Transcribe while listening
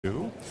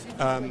you.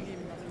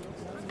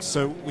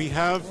 So we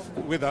have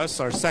with us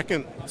our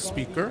second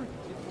speaker,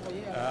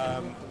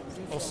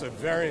 also a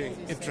very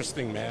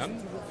interesting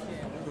man,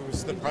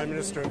 who's the Prime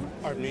Minister of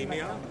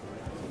Armenia.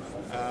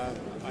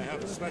 I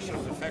have a special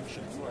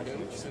affection for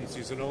him since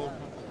he's an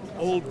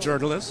old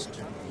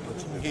journalist.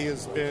 He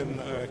has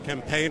been a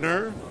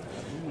campaigner.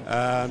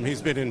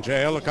 He's been in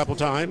jail a couple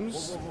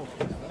times.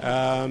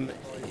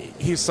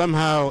 He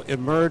somehow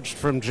emerged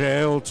from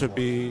jail to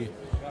be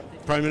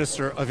Prime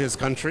Minister of his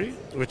country,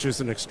 which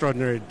is an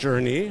extraordinary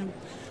journey.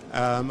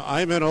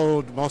 I'm an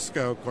old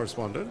Moscow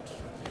correspondent,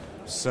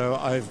 so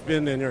I've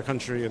been in your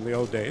country in the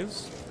old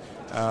days.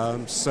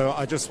 So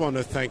I just want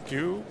to thank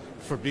you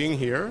for being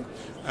here.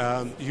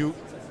 You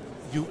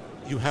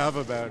have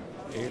about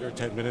 8 or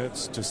 10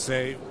 minutes to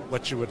say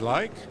what you would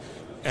like,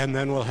 and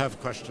then we'll have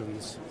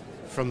questions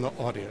from the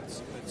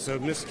audience. So,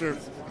 Mr.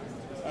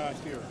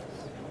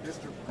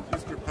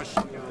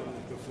 Pashinyan,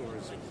 the floor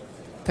is yours.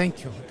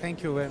 Thank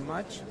you very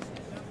much.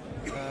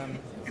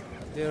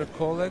 Dear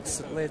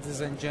colleagues,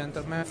 ladies and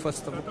gentlemen,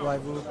 first of all, I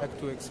would like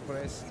to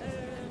express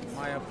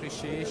my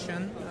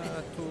appreciation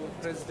to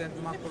President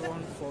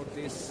Macron for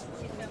this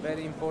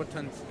very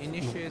important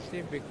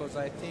initiative, because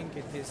I think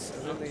it is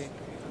really a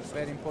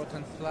very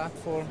important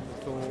platform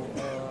to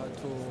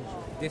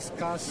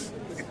discuss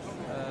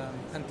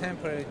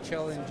contemporary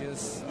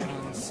challenges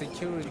on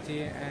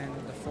security and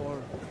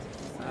for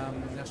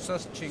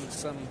searching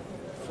some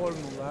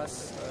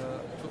formulas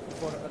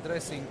for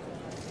addressing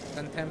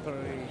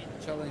contemporary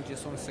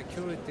challenges on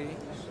security.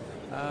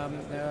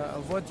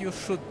 What you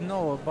should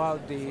know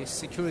about the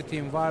security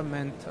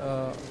environment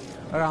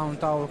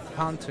around our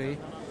country,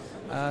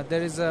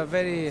 there is a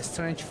very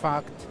strange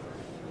fact.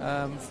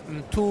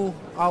 2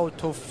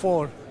 out of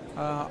 4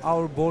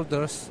 our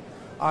borders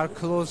are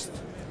closed,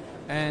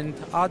 and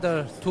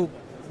other 2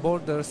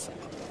 borders,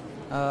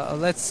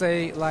 let's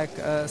say like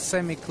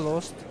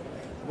semi-closed.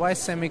 Why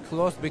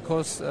semi-closed?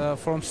 Because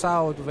from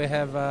south we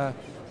have a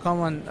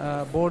common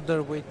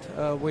border with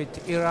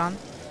Iran,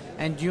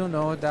 and you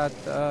know that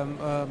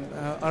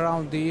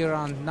around the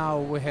Iran now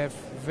we have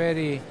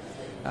very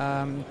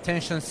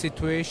tension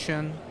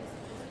situation,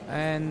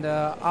 and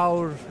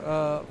our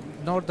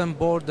northern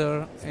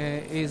border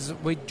is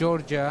with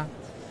Georgia,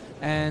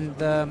 and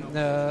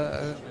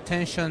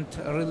tensioned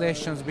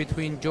relations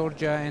between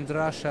Georgia and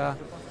Russia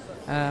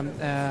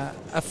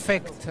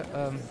affect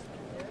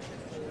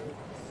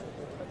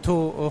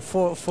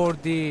for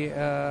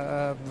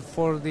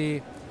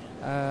the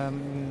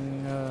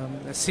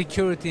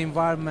security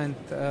environment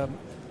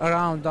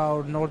around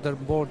our northern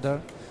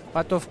border.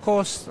 But of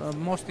course,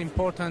 most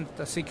important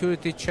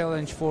security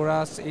challenge for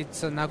us,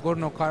 it's a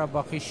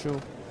Nagorno-Karabakh issue.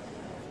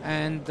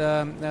 And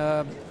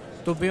to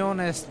be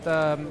honest,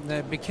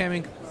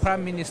 becoming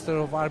Prime Minister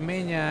of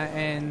Armenia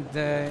and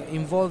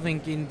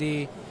involving in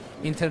the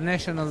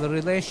international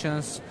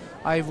relations,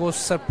 I was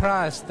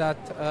surprised that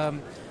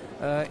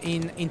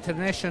in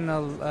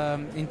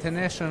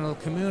international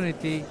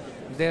community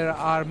there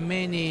are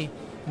many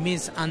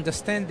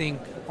misunderstandings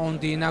on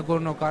the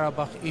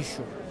Nagorno-Karabakh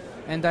issue,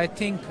 and I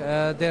think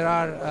there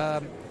are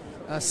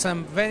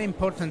some very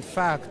important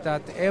facts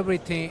that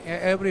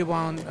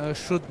everyone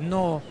should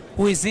know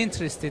who is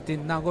interested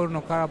in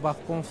Nagorno-Karabakh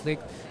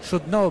conflict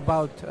should know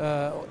about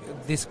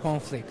this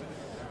conflict.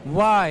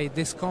 Why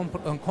this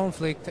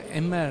conflict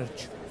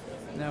emerged?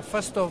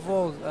 First of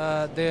all,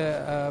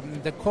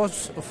 the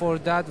cause for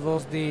that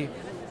was the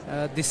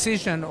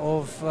decision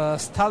of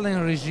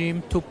Stalin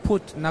regime to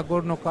put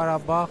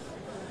Nagorno-Karabakh,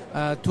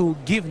 to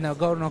give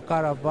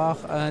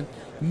Nagorno-Karabakh a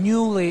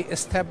newly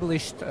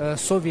established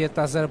Soviet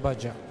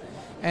Azerbaijan.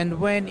 And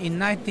when in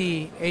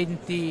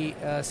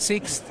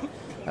 1986,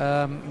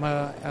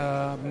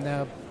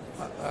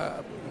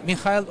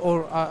 Mikhail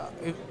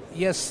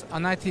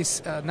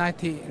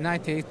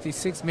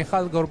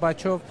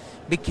Gorbachev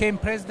became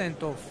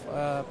president of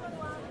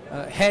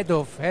head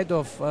of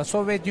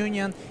Soviet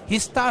Union. He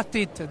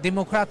started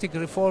democratic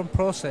reform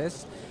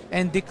process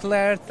and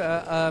declared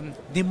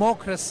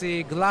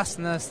democracy,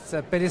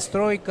 glasnost,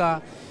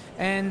 perestroika,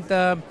 and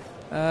the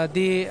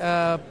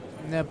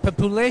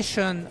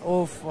population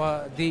of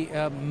the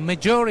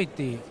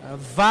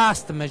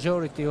vast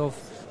majority of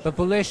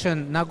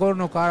population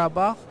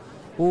Nagorno-Karabakh,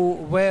 who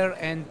were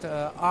and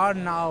are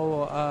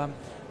now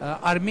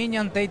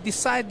Armenian, they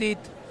decided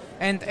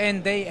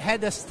and they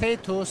had a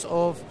status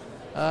of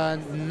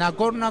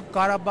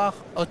Nagorno-Karabakh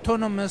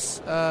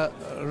autonomous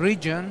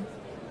region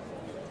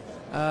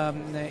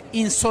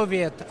in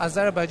Soviet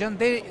Azerbaijan.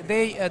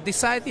 They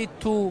decided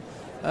to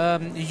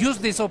use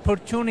this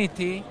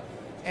opportunity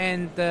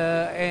and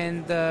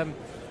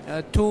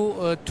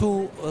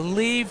to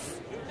live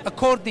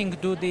according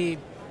to the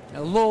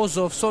laws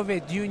of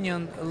Soviet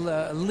Union,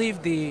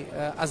 leave the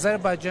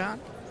Azerbaijan,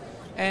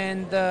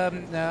 and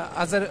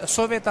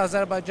Soviet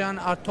Azerbaijan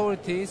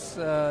authorities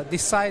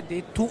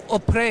decided to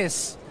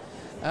oppress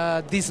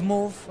this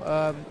move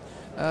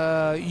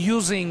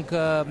using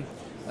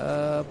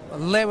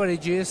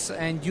leverages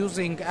and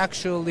using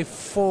actually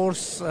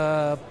force,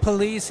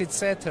 police,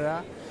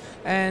 etc.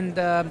 And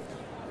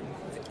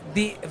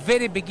the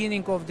very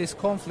beginning of this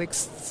conflict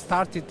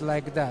started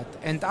like that.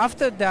 And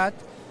after that,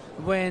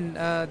 when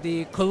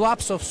the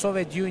collapse of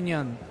Soviet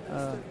Union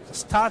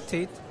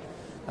started,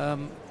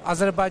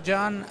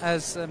 Azerbaijan,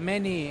 as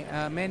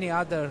many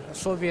other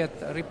Soviet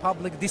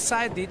republics,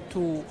 decided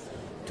to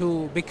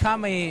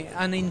become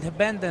an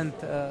independent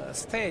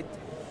state.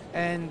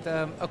 And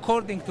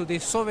according to the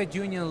Soviet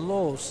Union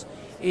laws,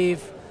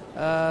 if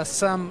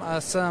some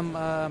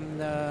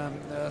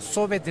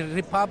Soviet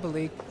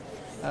republic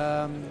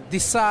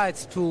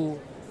decides to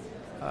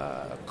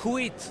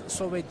quit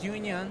Soviet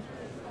Union,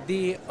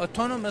 the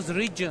autonomous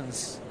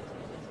regions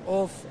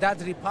of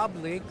that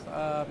republic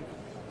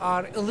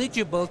are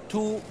eligible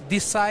to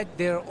decide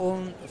their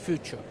own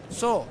future.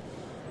 So,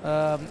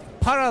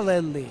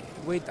 parallelly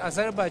with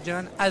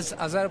Azerbaijan, as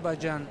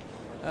Azerbaijan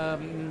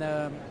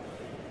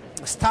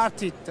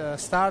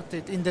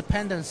started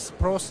independence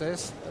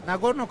process,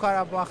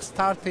 Nagorno-Karabakh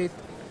started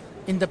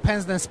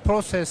independence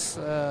process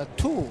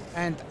too.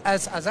 And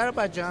as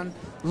Azerbaijan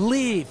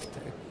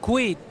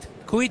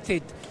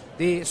quitted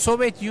the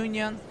Soviet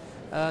Union,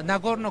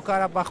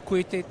 Nagorno-Karabakh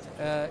quitted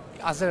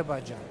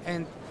Azerbaijan.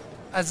 And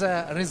as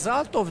a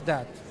result of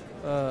that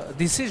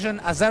decision,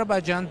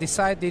 Azerbaijan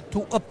decided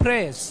to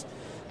oppress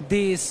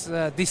this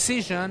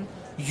decision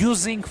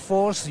using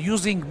force,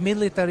 using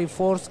military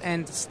force,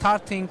 and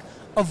starting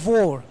a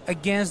war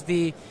against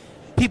the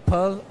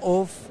people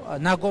of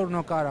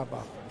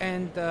Nagorno-Karabakh.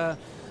 And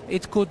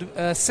it could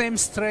seem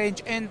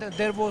strange, and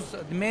there was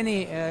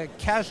many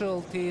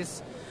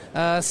casualties.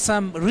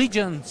 Some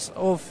regions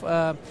of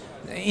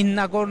in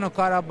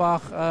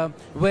Nagorno-Karabakh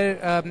were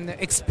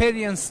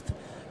experienced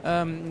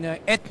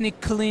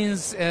ethnic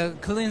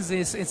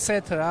cleanses,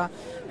 etc.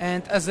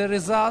 And as a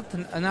result,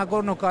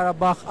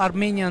 Nagorno-Karabakh,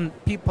 Armenian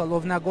people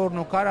of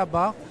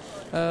Nagorno-Karabakh,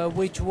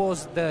 which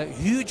was the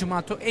huge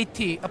amount,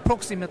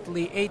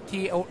 approximately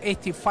 80 or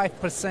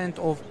 85%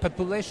 of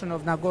population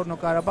of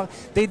Nagorno-Karabakh,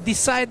 they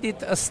decided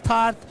to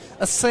start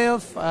a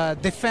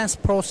self-defense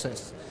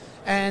process.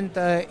 And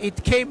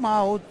it came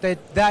out that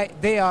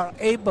they are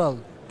able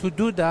to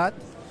do that,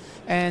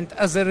 and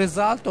as a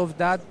result of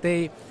that,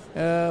 they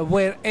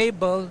were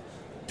able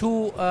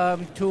to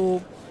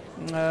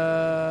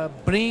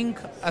bring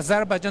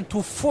Azerbaijan,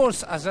 to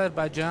force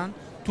Azerbaijan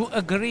to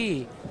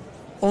agree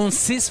on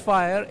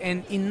ceasefire.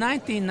 And in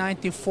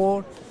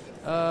 1994,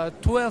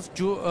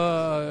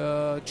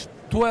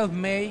 12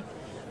 May,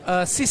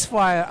 a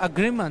ceasefire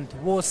agreement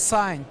was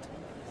signed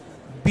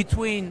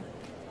between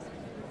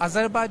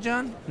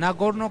Azerbaijan,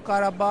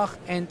 Nagorno-Karabakh,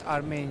 and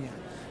Armenia.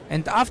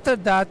 And after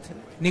that,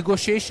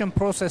 negotiation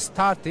process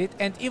started,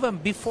 and even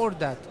before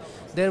that,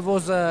 there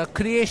was a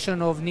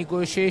creation of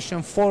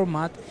negotiation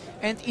format,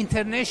 and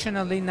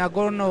internationally,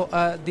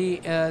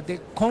 the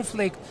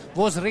conflict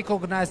was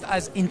recognized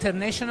as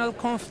international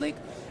conflict,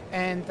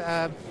 and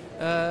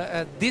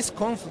this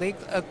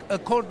conflict,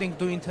 according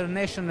to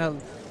international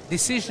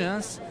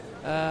decisions,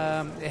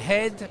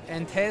 had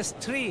and has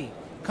three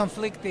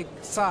conflicting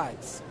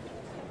sides: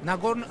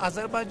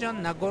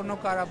 Azerbaijan,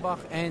 Nagorno-Karabakh,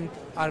 and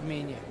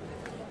Armenia.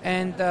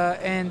 And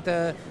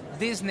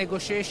this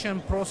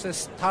negotiation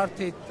process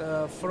started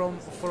from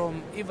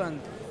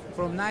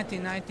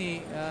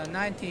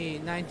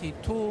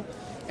 1992,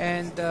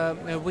 and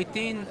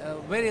within a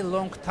very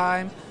long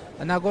time,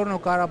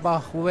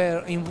 Nagorno-Karabakh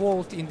were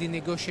involved in the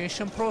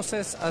negotiation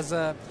process as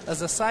a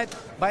side.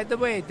 By the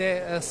way,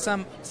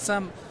 some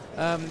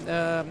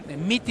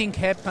meeting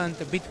happened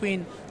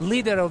between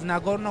leader of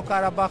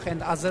Nagorno-Karabakh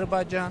and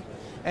Azerbaijan,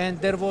 and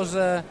there was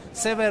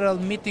several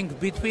meetings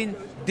between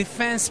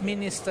defense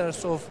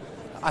ministers of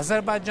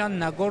Azerbaijan,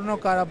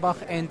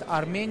 Nagorno-Karabakh, and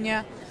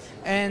Armenia.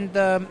 And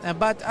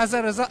but as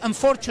a result,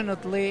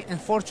 unfortunately,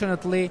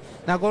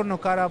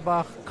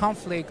 Nagorno-Karabakh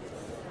conflict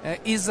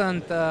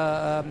isn't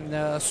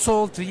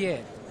solved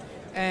yet,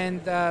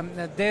 and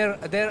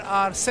there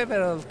are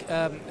several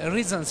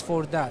reasons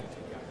for that.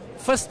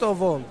 First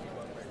of all,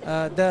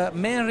 the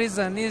main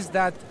reason is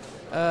that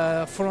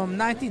from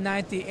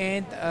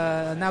 1998,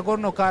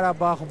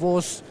 Nagorno-Karabakh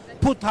was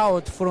put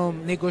out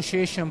from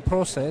negotiation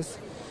process,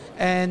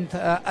 and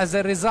as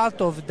a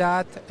result of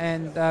that,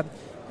 and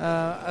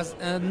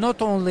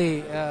not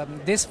only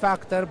this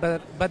factor,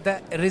 but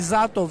the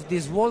result of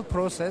this whole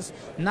process,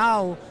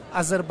 now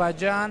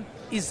Azerbaijan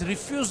is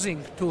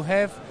refusing to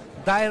have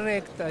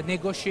direct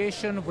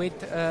negotiation with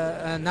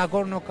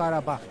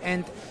Nagorno-Karabakh,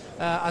 and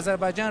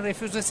Azerbaijan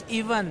refuses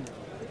even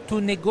to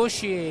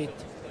negotiate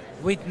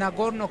with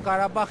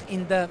Nagorno-Karabakh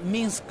in the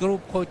Minsk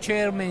Group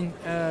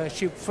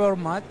co-chairmanship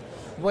format,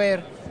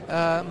 where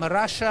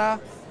Russia,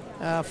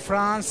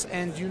 France,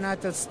 and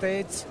United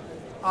States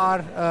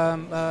are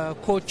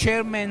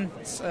co-chairmen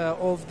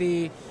of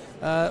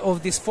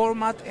this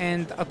format.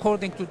 And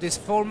according to this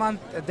format,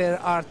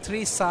 there are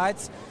three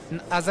sides: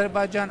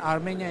 Azerbaijan,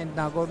 Armenia, and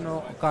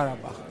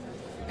Nagorno-Karabakh.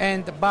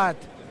 And but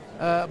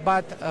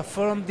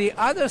from the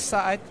other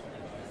side,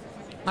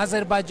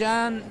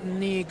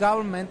 Azerbaijani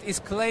government is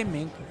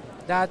claiming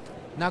that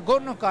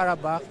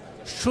Nagorno-Karabakh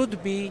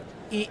should be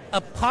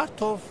a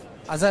part of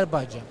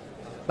Azerbaijan.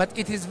 But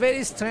it is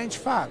very strange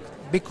fact,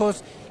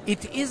 because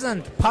it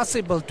isn't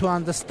possible to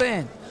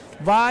understand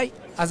why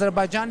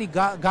Azerbaijani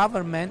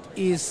government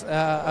is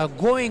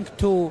going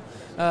to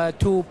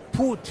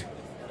put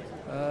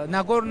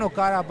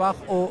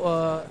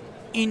Nagorno-Karabakh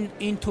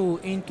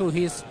into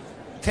his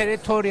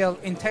territorial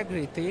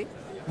integrity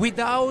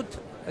without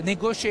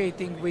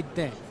negotiating with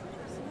them.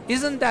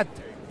 Isn't that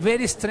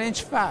very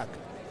strange fact?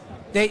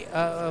 They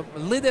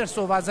leaders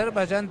of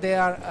Azerbaijan, they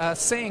are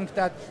saying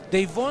that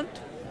they want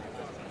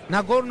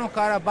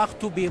Nagorno-Karabakh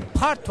to be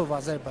part of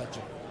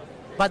Azerbaijan,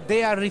 but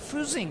they are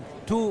refusing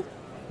to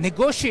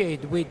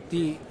negotiate with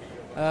the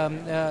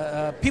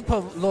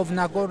people of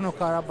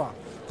Nagorno-Karabakh.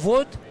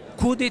 What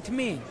could it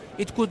mean?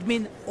 It could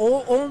mean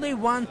only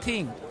one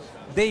thing.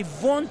 They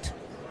want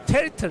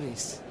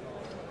territories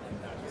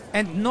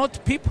and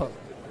not people.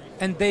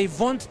 And they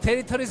want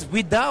territories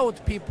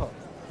without people.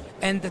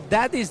 And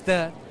that is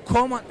the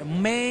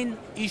main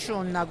issue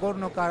on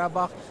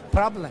Nagorno-Karabakh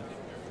problem.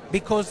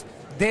 Because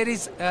there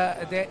is,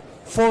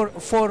 for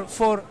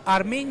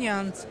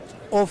Armenians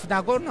of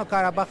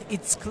Nagorno-Karabakh,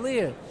 it's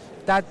clear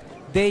that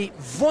they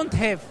won't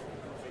have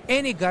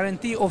any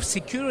guarantee of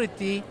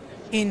security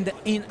in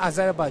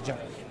Azerbaijan.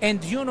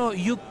 And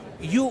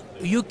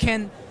you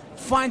can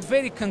find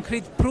very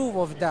concrete proof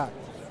of that.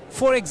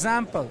 For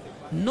example,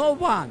 no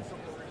one,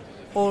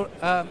 or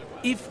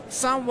if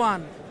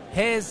someone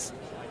has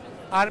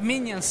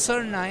Armenian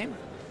surname,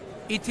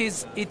 it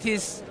is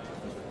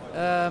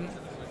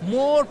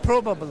more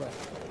probable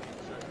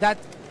that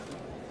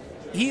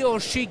he or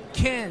she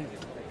can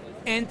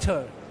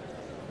enter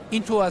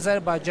into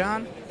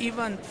Azerbaijan,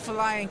 even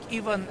flying,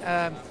 even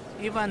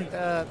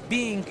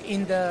being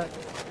in the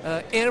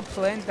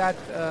airplane that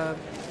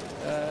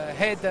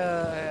had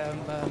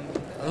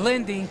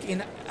landing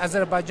in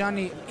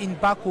Azerbaijani in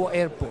Baku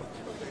airport.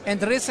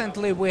 And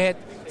recently we had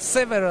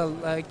several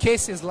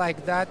cases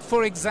like that.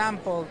 For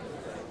example,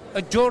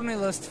 a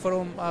journalist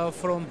from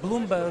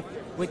Bloomberg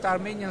with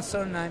Armenian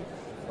surname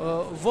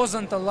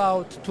wasn't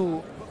allowed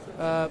to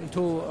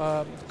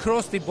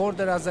cross the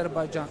border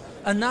Azerbaijan.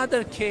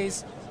 Another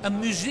case, a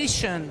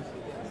musician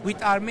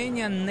with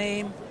Armenian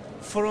name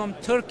from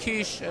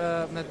Turkish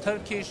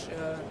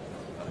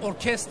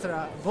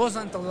orchestra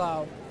wasn't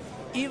allowed.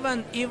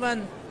 Even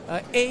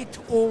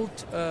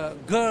 8-year-old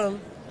girl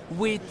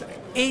with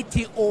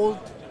 80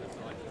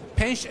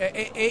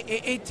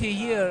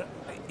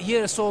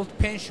 years old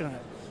pensioner.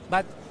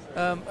 But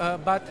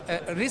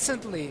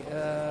recently,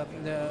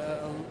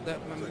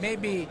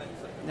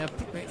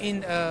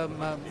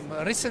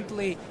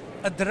 recently,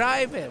 a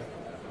driver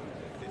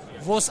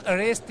was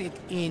arrested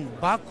in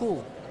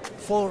Baku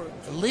for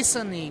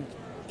listening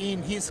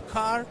in his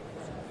car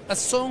a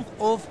song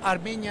of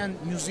Armenian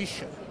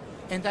musician.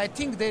 And I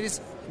think there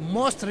is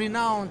most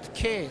renowned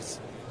case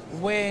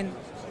when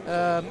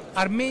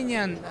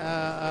Armenian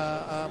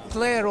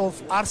player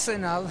of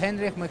Arsenal,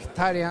 Henrik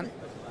Mkhitaryan,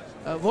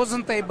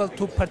 wasn't able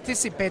to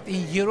participate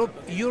in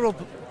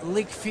Europe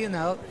League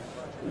final,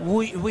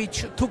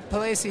 which took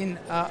place in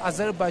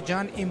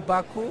Azerbaijan, in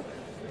Baku,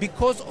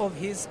 because of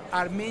his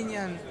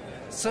Armenian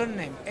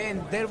surname.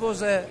 And there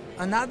was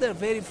another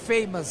very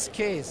famous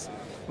case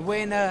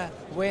when a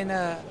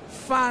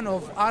fan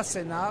of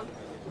Arsenal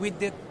with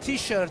the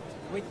T-shirt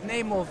with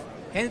name of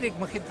Henrik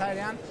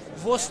Mkhitaryan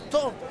was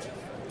stopped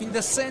in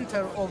the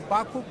center of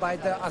Baku by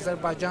the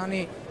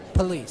Azerbaijani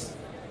police.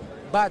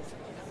 But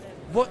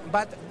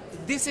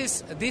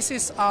this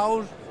is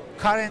our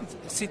current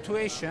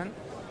situation,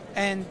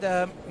 and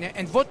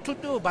what to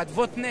do? But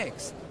what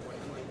next?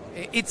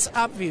 It's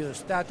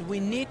obvious that we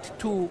need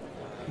to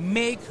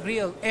make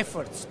real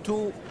efforts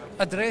to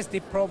address the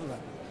problem,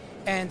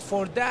 and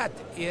for that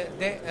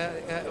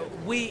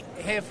we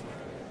have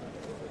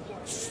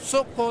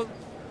so-called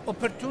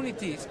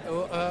opportunities,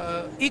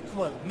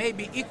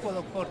 equal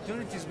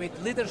opportunities with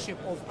leadership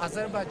of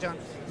Azerbaijan,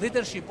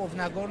 leadership of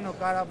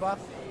Nagorno-Karabakh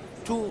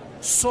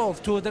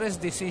to address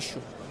this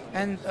issue.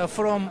 And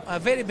from the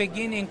very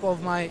beginning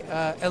of my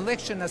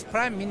election as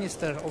Prime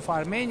Minister of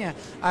Armenia,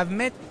 I've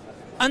made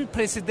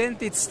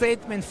unprecedented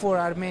statement for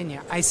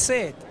Armenia. I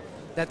said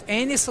that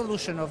any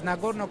solution of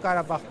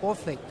Nagorno-Karabakh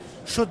conflict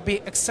should be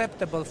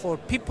acceptable for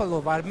people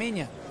of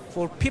Armenia,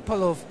 for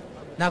people of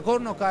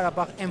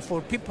Nagorno-Karabakh, and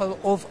for people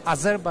of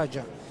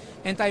Azerbaijan.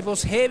 And I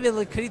was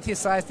heavily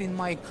criticized in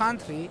my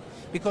country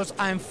because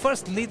I'm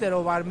first leader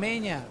of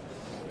Armenia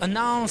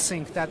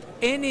announcing that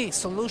any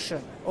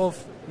solution of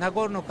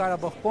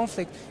Nagorno-Karabakh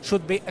conflict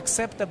should be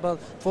acceptable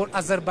for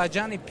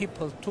Azerbaijani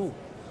people too.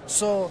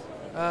 So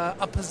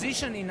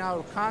opposition in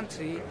our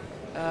country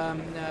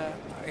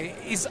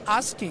is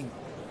asking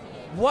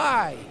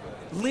why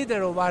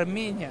leader of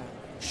Armenia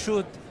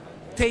should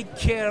take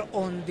care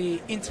on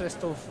the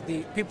interest of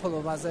the people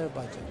of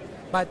Azerbaijan.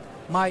 But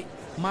my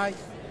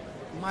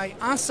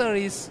answer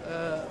is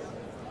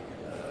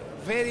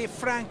very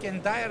frank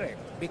and direct,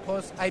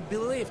 because I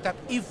believe that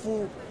if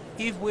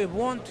we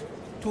want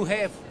to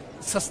have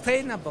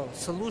sustainable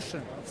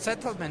solution,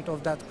 settlement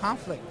of that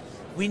conflict,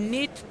 we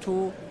need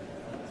to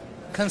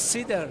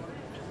consider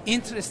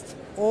interest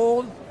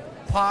all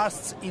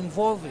parts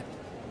involved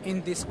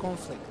in this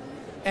conflict.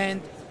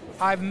 And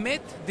I've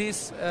made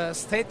this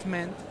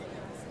statement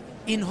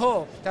in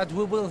hope that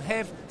we will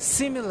have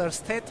similar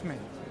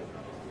statement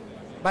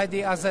by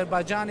the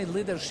Azerbaijani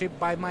leadership,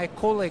 by my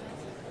colleague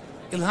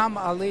Ilham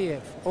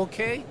Aliyev.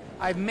 Okay,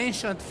 I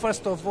mentioned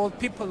first of all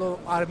people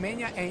of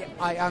Armenia, and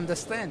I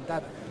understand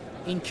that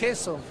in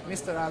case of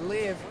Mr.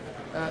 Aliyev,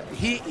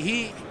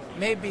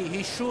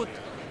 he should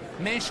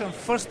mention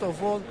first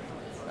of all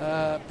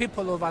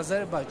people of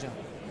Azerbaijan,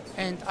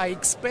 and I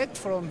expect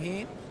from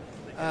him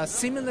a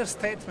similar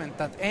statement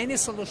that any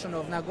solution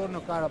of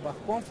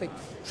Nagorno-Karabakh conflict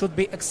should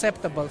be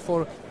acceptable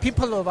for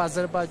people of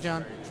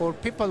Azerbaijan, for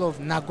people of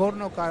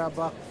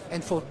Nagorno-Karabakh,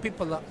 and for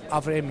people of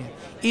Armenia.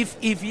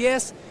 If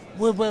yes,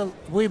 we will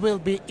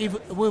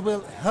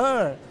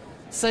hear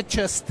such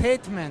a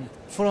statement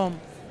from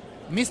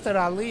Mr.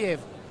 Aliyev,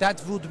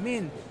 that would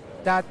mean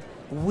that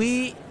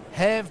we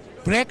have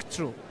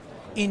breakthrough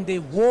in the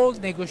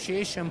world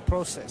negotiation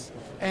process.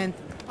 And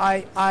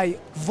I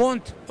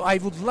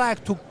would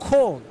like to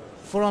call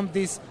from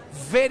this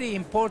very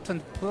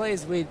important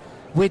place with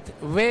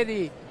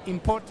very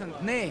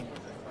important name,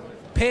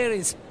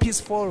 Paris Peace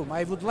Forum.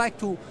 I would like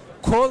to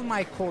call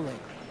my colleague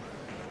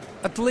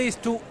at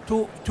least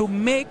to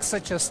make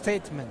such a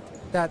statement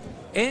that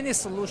any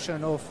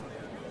solution of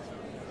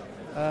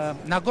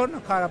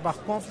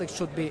Nagorno-Karabakh conflict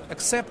should be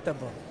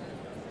acceptable.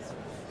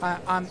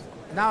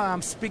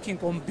 I'm speaking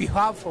on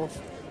behalf of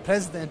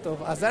President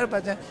of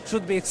Azerbaijan,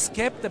 should be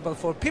acceptable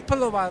for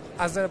people of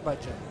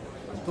Azerbaijan,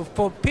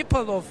 for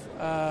people of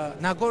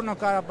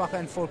Nagorno-Karabakh,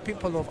 and for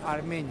people of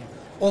Armenia.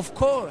 Of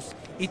course,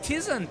 it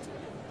isn't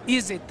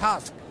easy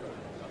task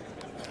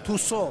to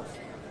solve,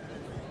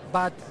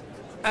 but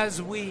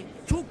as we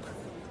took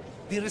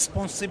the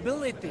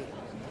responsibility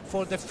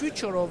for the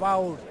future of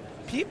our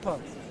people,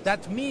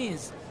 that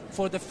means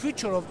for the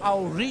future of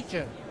our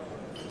region,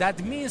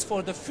 that means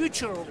for the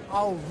future of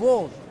our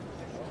world,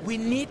 we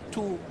need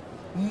to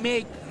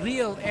make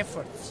real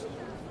efforts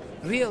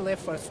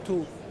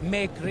to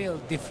make real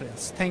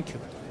difference. Thank you.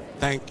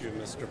 Thank you,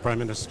 Mr. Prime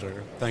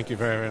Minister. Thank you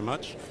very, very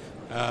much.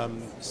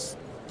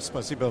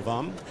 Spasibo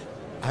vam.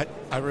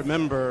 I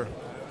remember...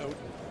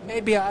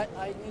 Maybe I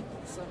need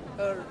some...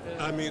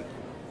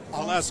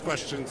 I'll ask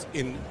questions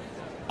in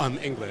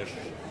English,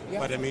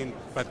 yeah.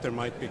 but there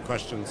might be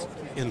questions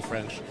in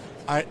French.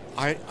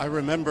 I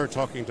remember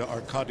talking to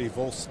Arkady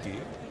Volsky,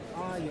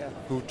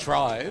 who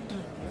tried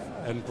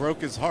and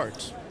broke his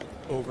heart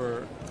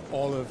over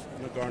all of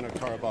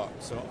Nagorno-Karabakh.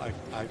 So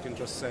I can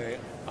just say,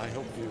 I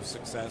hope you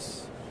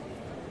success.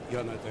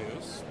 Yana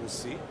Deus, we'll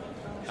see.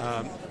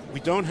 We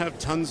don't have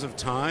tons of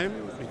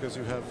time because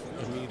you have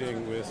a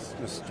meeting with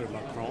Mr.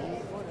 Macron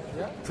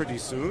pretty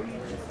soon,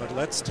 but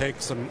let's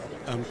take some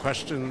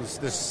questions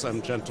this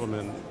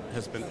gentleman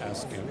has been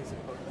asking,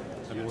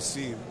 and we'll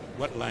see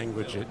what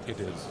language it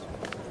is.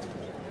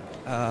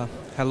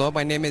 Hello,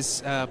 my name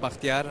is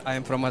Bakhtiar. I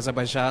am from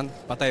Azerbaijan,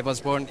 but I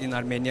was born in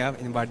Armenia,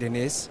 in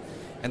Vardenis,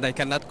 and I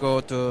cannot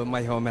go to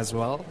my home as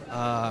well.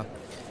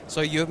 So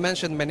you've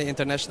mentioned many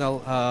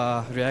international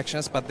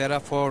reactions, but there are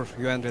 4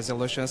 UN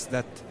resolutions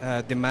that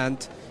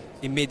demand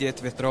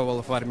immediate withdrawal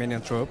of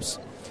Armenian troops.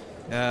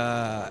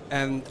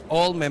 And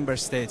all member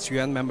states,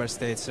 UN member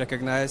states,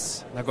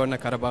 recognize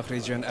Nagorno-Karabakh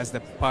region as the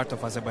part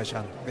of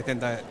Azerbaijan, within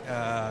the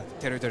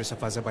territories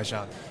of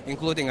Azerbaijan,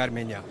 including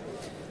Armenia.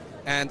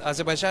 And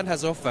Azerbaijan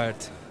has offered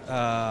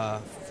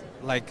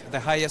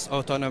the highest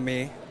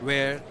autonomy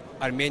where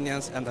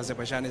Armenians and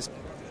Azerbaijanis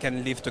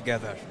can live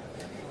together.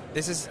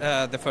 This is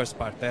the first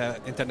part, the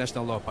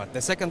international law part.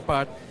 The second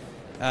part,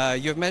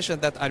 you've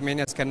mentioned that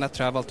Armenians cannot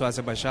travel to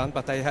Azerbaijan,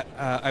 but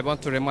I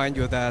want to remind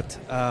you that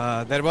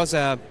there was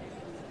a...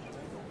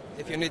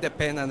 If you need a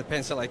pen and a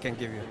pencil, I can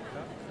give you.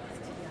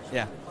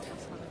 Yeah.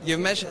 You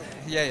mentioned...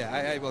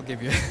 I will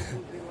give you.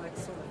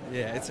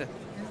 Yeah,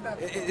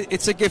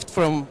 it's a gift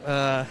from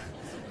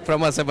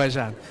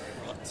Azerbaijan.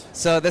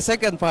 So the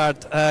second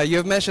part,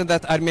 you've mentioned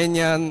that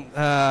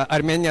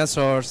Armenians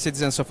or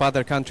citizens of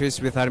other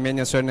countries with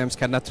Armenian surnames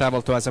cannot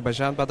travel to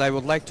Azerbaijan, but I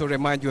would like to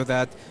remind you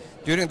that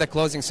during the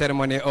closing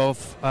ceremony of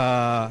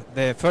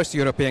the first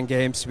European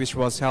Games, which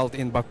was held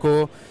in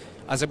Baku,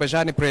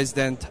 Azerbaijani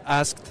president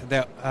asked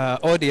the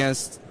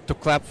audience to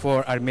clap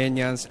for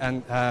Armenians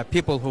and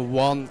people who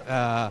won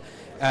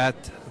at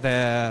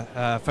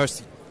the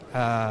first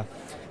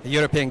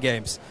European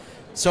Games.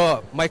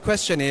 So my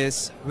question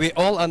is, we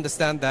all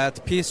understand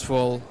that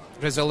peaceful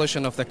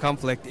resolution of the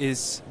conflict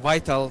is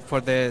vital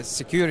for the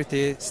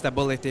security,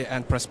 stability,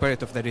 and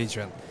prosperity of the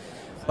region.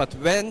 But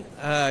when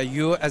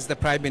you, as the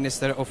Prime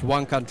Minister of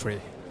one country,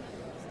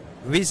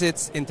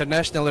 visits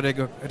internationally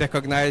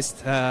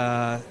recognized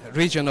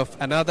region of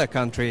another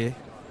country,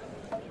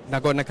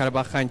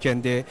 Nagorno-Karabakh,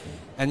 Khankendi,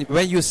 and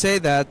when you say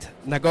that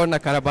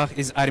Nagorno-Karabakh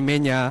is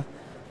Armenia,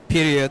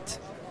 period,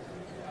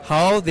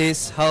 how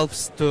this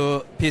helps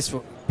to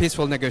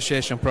peaceful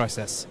negotiation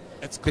process?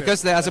 It's clear.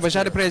 Because the That's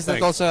Azerbaijani clear. president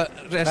Thanks. also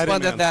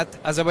responded that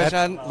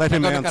Azerbaijan, Let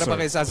him Nagorno-Karabakh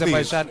answer. is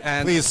Azerbaijan, Please.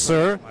 and Please,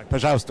 sir,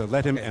 пожалуйста,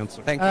 let him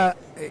answer. thank you.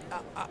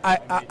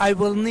 I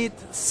will need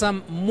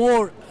some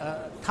more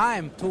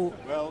time to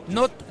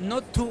not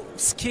to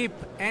skip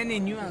any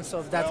nuance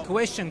of that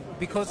question,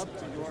 because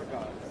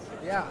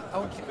yeah,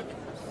 okay.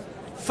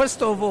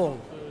 First of all,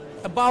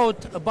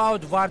 about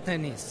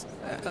Vardenis,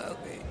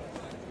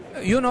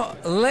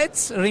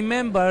 let's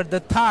remember the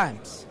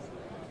times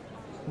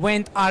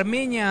when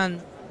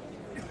Armenians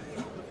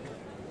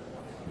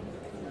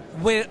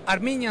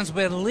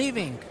were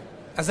leaving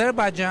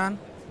Azerbaijan,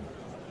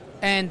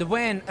 and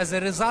when, as a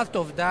result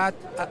of that,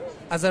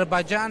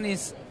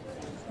 Azerbaijanis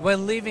were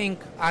leaving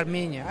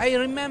Armenia. I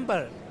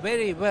remember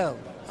very well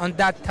on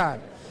that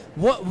time.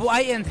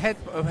 Why it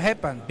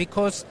happened?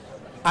 Because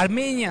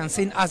Armenians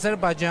in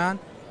Azerbaijan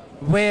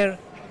were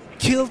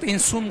killed in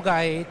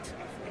Sumgait.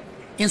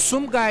 In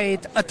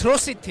Sumgait,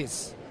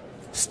 atrocities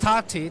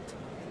started,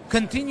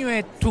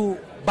 continued to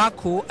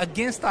Baku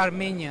against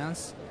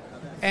Armenians,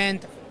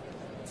 and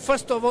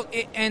first of all,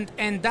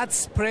 and that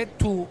spread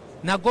to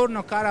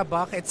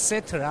Nagorno-Karabakh,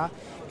 etc.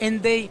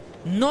 And they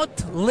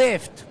not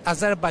left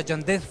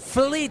Azerbaijan; they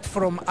fled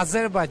from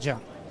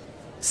Azerbaijan.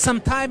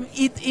 Sometimes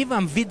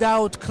even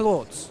without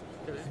clothes.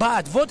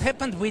 But what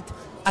happened with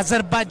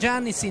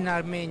Azerbaijanis in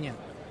Armenia?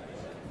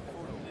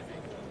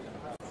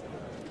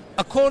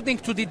 According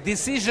to the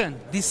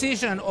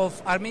decision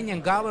of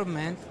Armenian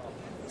government,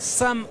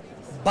 some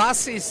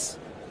buses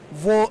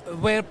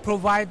were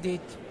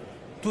provided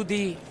to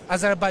the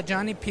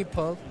Azerbaijani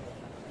people.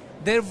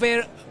 There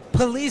were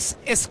police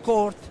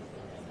escort,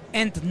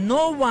 and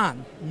no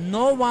one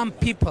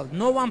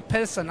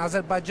person,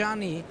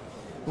 Azerbaijani,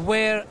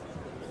 were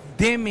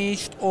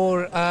damaged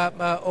or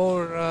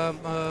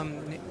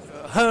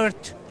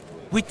hurt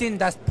within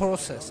that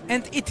process.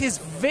 And it is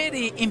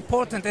very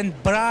important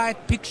and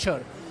bright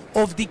picture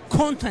of the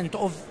content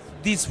of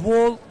this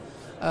whole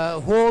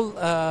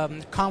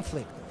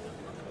conflict.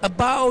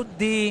 About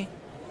the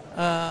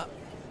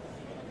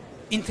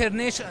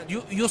international,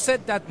 you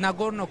said that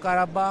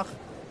Nagorno-Karabakh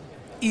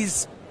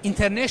is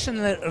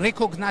internationally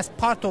recognized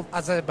part of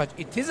Azerbaijan.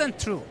 It isn't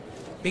true,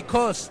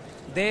 because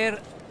there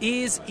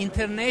is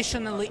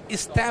internationally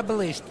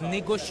established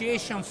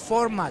negotiation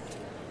format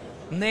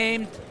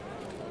named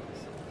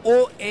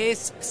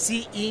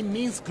OSCE,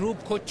 Minsk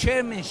Group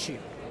Co-Chairmanship,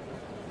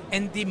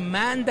 and the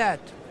mandate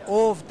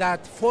of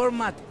that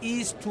format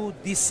is to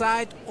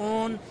decide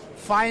on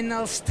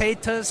final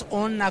status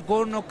on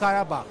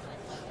Nagorno-Karabakh.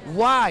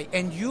 Why?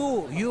 And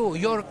your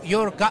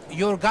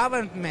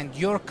government,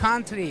 your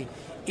country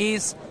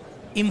is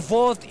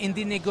involved in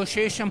the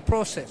negotiation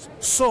process.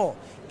 So,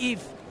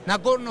 if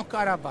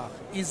Nagorno-Karabakh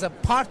is a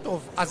part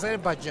of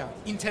Azerbaijan,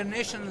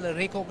 internationally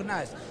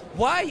recognized,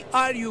 why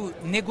are you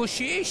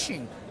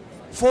negotiating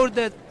for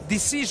the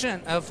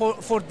decision,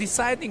 for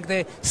deciding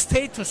the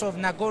status of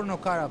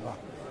Nagorno-Karabakh?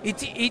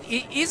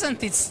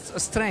 Isn't it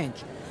strange?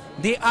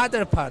 The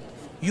other part,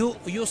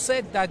 you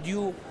said that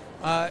you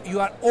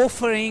are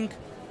offering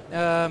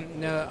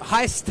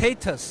high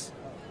status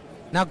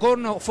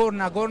for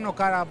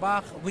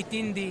Nagorno-Karabakh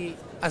within the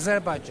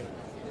Azerbaijan.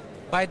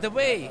 By the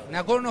way,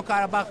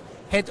 Nagorno-Karabakh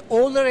had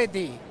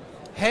already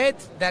had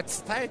that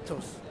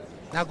status.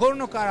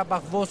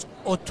 Nagorno-Karabakh was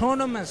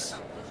autonomous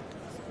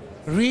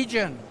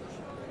region,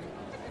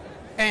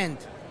 and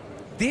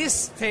this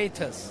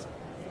status,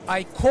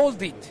 I call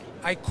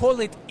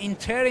it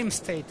interim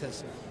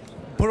status,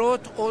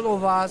 brought all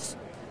of us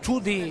to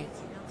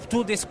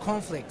this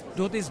conflict,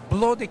 to this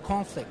bloody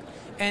conflict,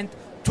 and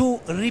to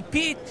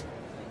repeat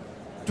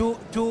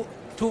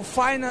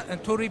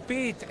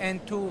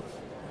and to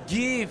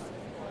give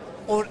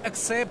or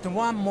accept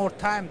one more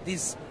time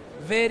this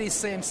very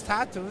same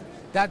status,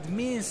 that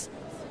means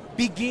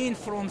begin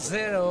from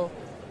zero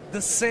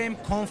the same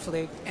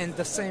conflict and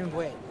the same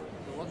way.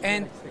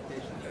 And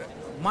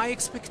my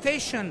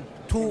expectation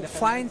to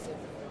find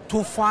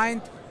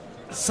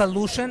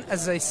solution,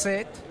 as I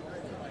said,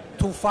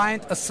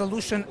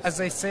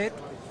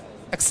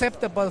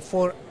 acceptable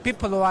for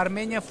people of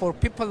Armenia, for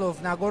people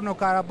of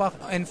Nagorno-Karabakh,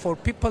 and for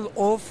people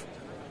of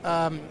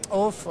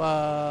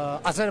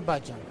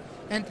Azerbaijan.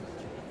 And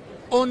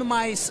on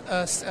my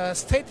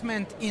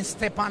statement in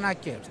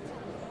Stepanakert,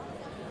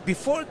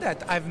 before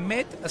that, I've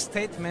made a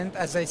statement,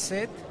 as I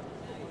said,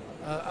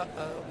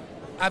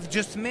 I've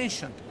just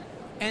mentioned,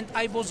 and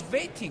I was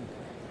waiting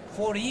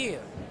for a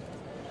year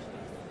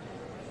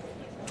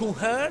to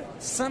hear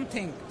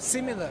something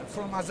similar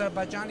from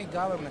Azerbaijani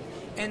government,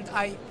 and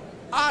I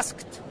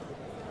asked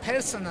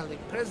personally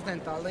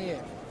President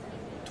Aliyev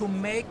to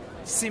make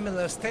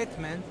similar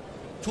statement,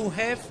 to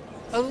have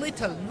a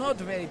little, not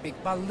very big,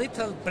 but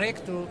little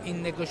breakthrough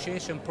in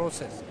negotiation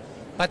process.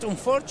 But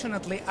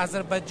unfortunately,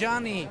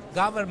 Azerbaijani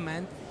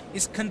government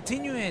is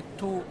continuing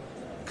to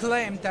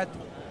claim that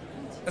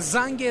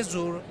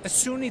Zangezur, a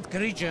Sunni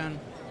region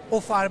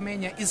of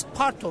Armenia, is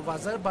part of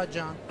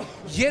Azerbaijan.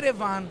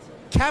 Yerevan,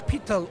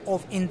 capital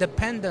of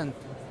independent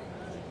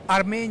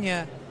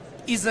Armenia,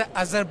 is an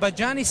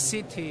Azerbaijani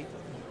city.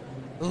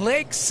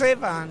 Lake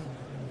Sevan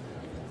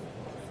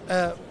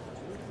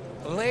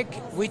lake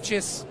which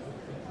is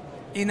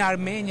in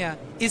Armenia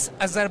is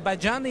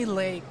Azerbaijani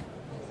lake,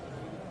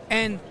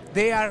 and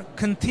they are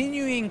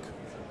continuing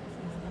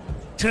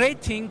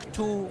threatening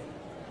to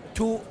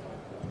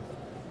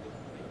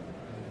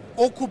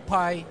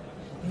occupy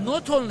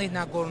not only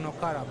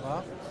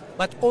Nagorno-Karabakh,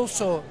 but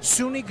also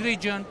Sunni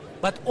region,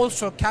 but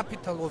also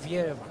capital of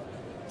Yerevan.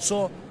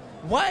 So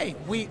why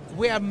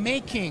we are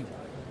making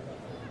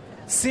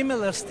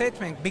similar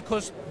statement?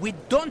 Because we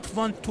don't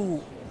want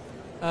to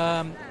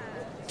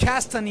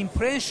cast an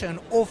impression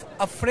of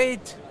afraid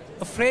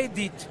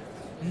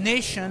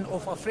nation,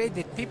 of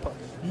afraid people.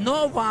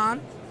 No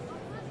one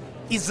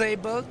is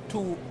able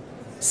to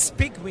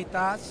speak with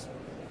us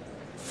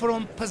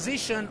from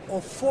position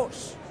of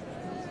force,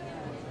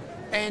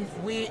 and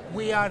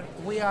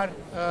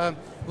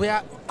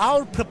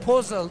our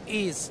proposal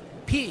is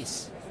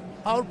peace.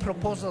 Our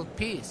proposal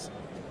peace.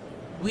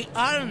 We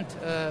aren't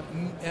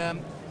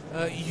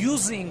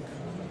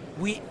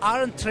we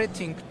aren't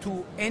threatening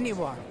to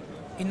anyone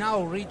in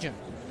our region,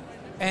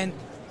 and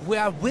we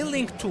are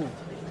willing to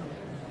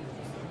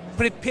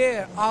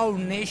prepare our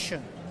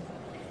nation,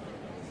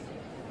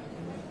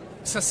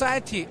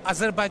 society,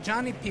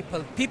 Azerbaijani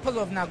people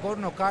of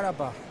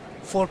Nagorno-Karabakh,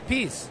 for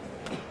peace.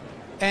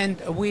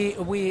 And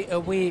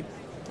we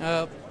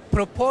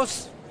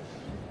propose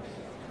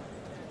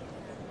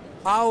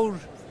our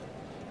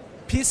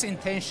peace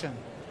intention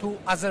to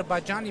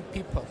Azerbaijani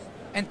people.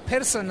 And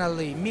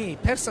personally me,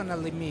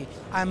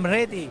 I'm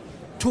ready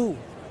to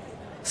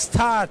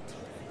start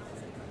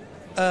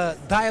a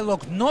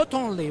dialogue not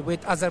only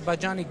with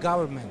Azerbaijani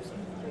government,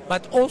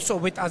 but also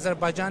with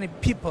Azerbaijani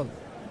people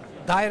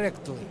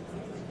directly,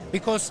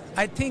 because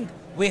I think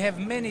we have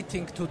many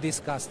things to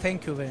discuss.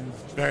 Thank you very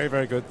much. Very,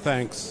 very good.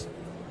 Thanks.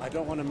 I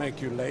don't want to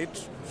make you late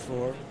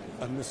for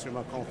Mr.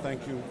 Macron.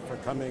 Thank you for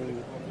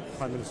coming,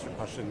 Prime Minister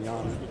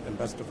Pashinyan, and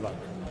best of luck.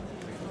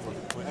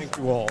 Thank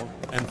you all,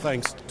 and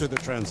thanks to the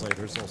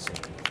translators also.